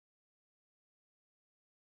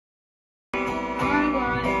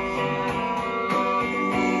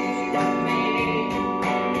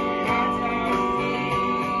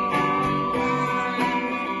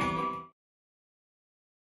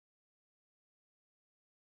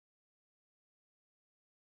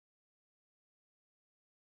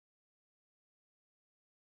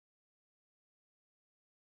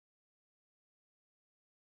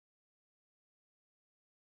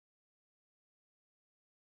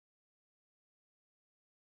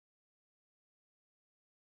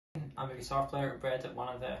I'm a guitar player. Bread at one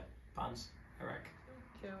of the bands at Rig.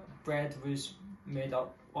 Cool. Bread was made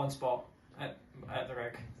up on spot at the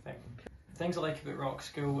Rig thing. Things I like about rock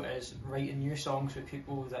school is writing new songs with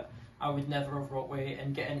people that I would never have wrote with,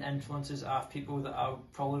 and getting influences off people that I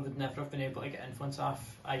probably would never have been able to get influence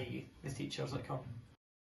off, i.e. the teachers that come.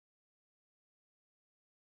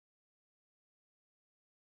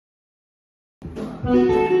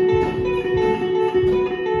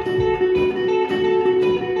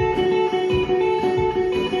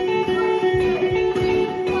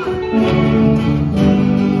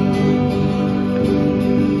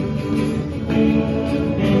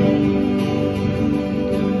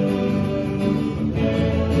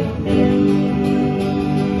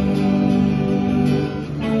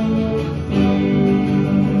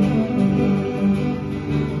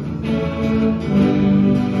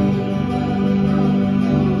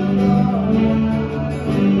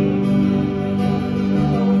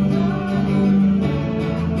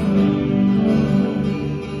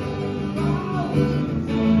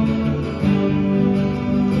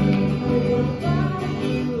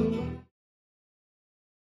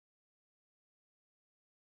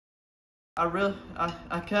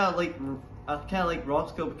 I kind of like rock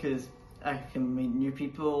school because I can meet new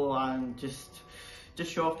people and just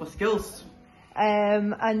show off my skills.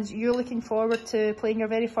 And you're looking forward to playing your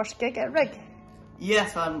very first gig at Rig?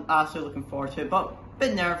 Yes, I'm actually looking forward to it, but a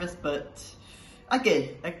bit nervous, but I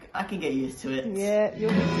can get used to it. Yeah,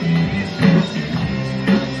 you'll be.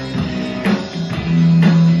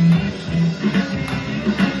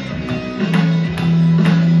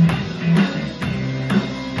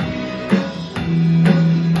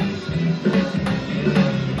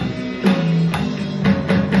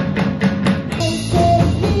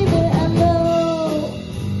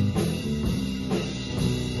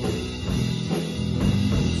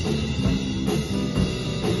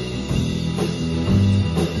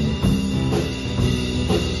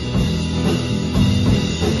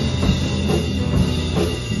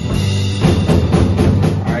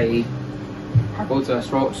 I go to this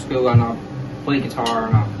rock school and I play guitar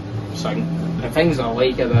and I sing. The things I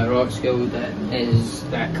like about rock school is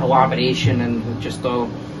that collaboration and just a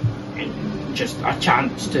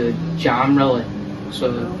chance to jam really.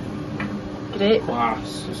 So great.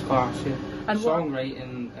 It's class, yeah. And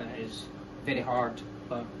songwriting is very hard,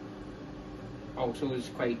 but also is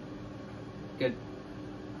quite good.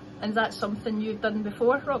 And that's something you've done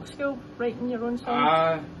before, rock school, writing your own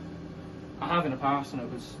songs? I have in the past, and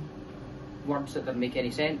it was words that didn't make any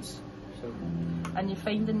sense. So. And you're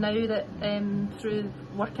finding now that through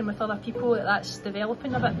working with other people that's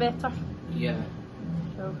developing a bit better? Yeah.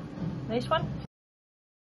 So, nice one.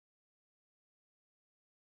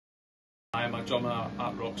 I am a drummer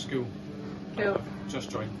at rock school. Cool. I've just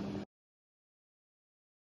joined.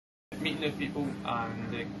 Meeting new people,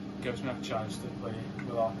 and it gives me a chance to play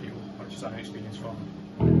with other people, which is an experience for me.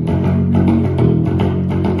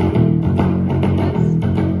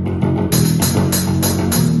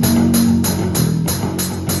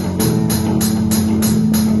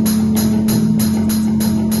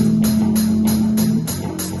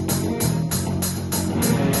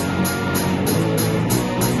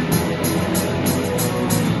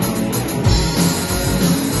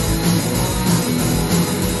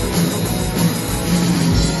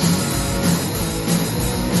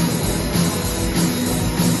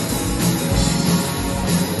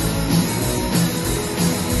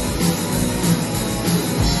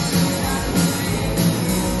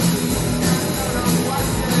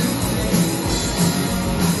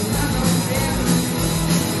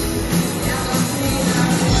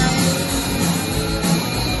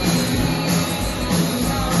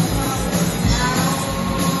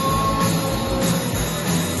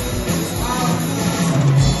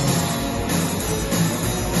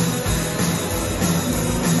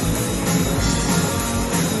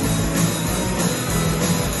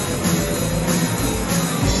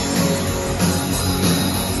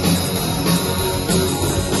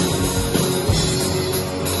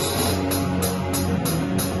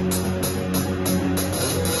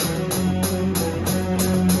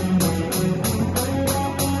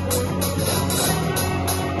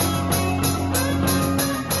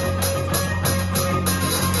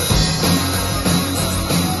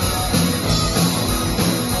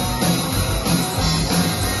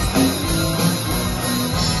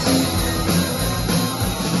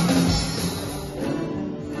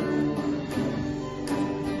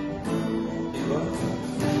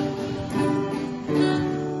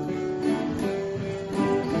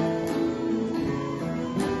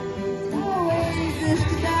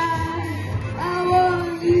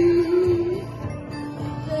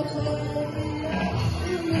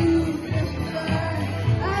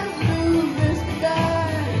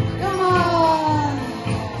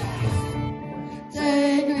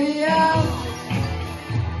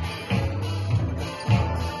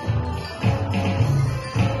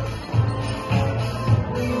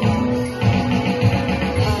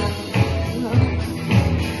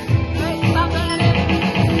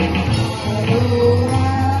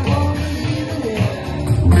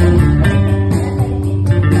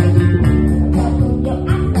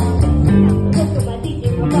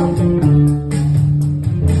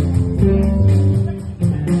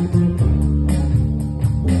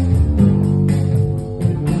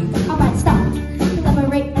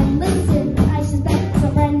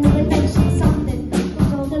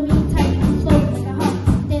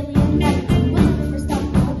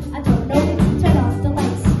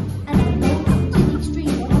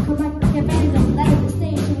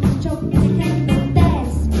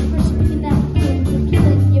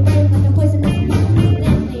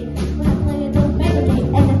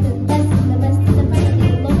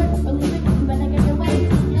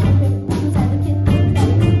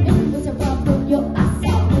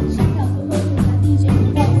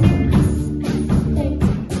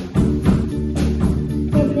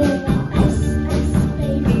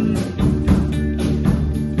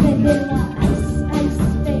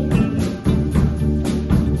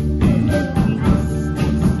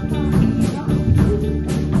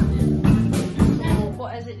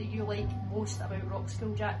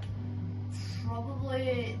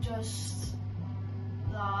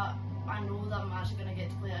 I know that I'm actually going to get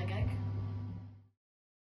to play at a gig.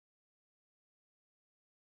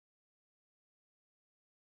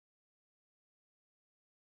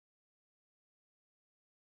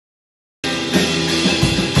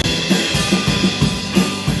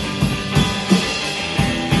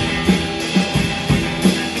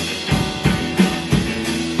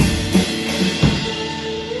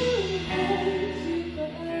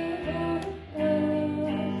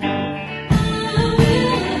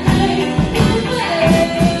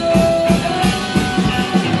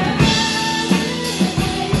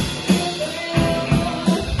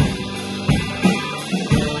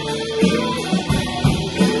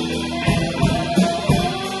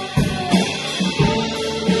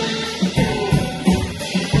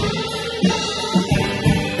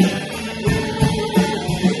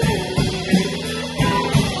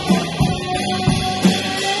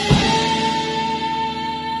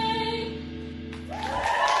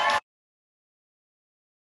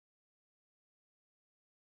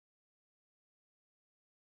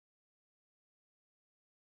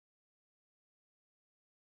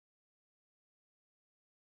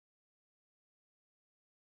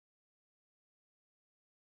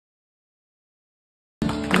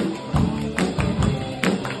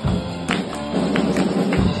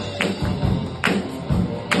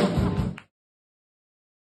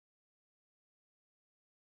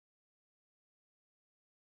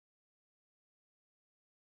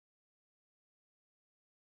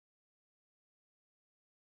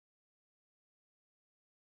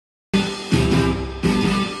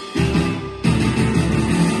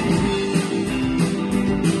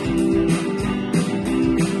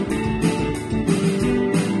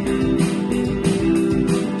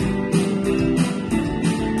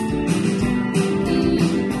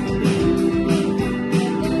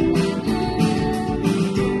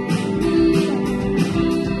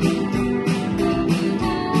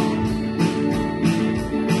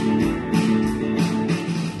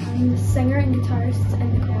 Singer and guitarist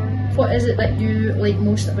in the choir. What is it that you like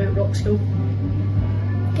most about Rock School?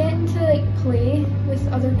 Getting to like play with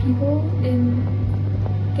other people and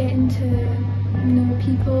getting to know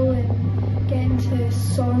people and getting to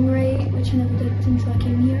songwrite, which I never did until I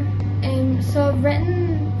came here. So I've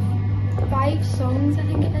written 5 songs, I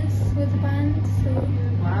think it is, with the band. So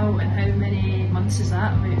Wow, and how many months is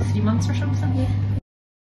that? About 3 months or something? yeah.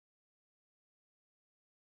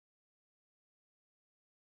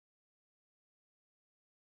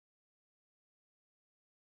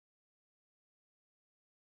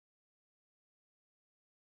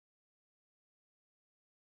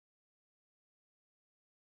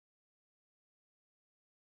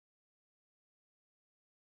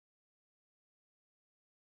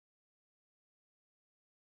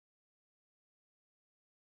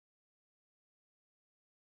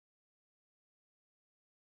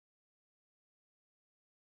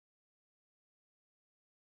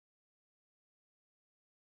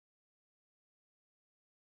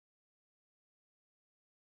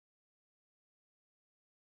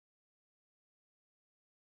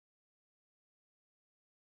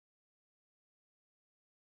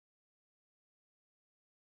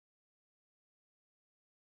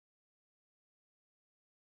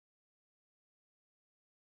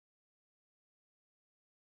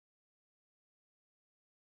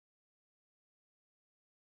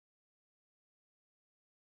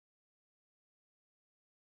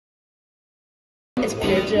 It's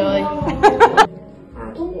pure joy.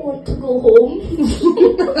 I don't want to go home.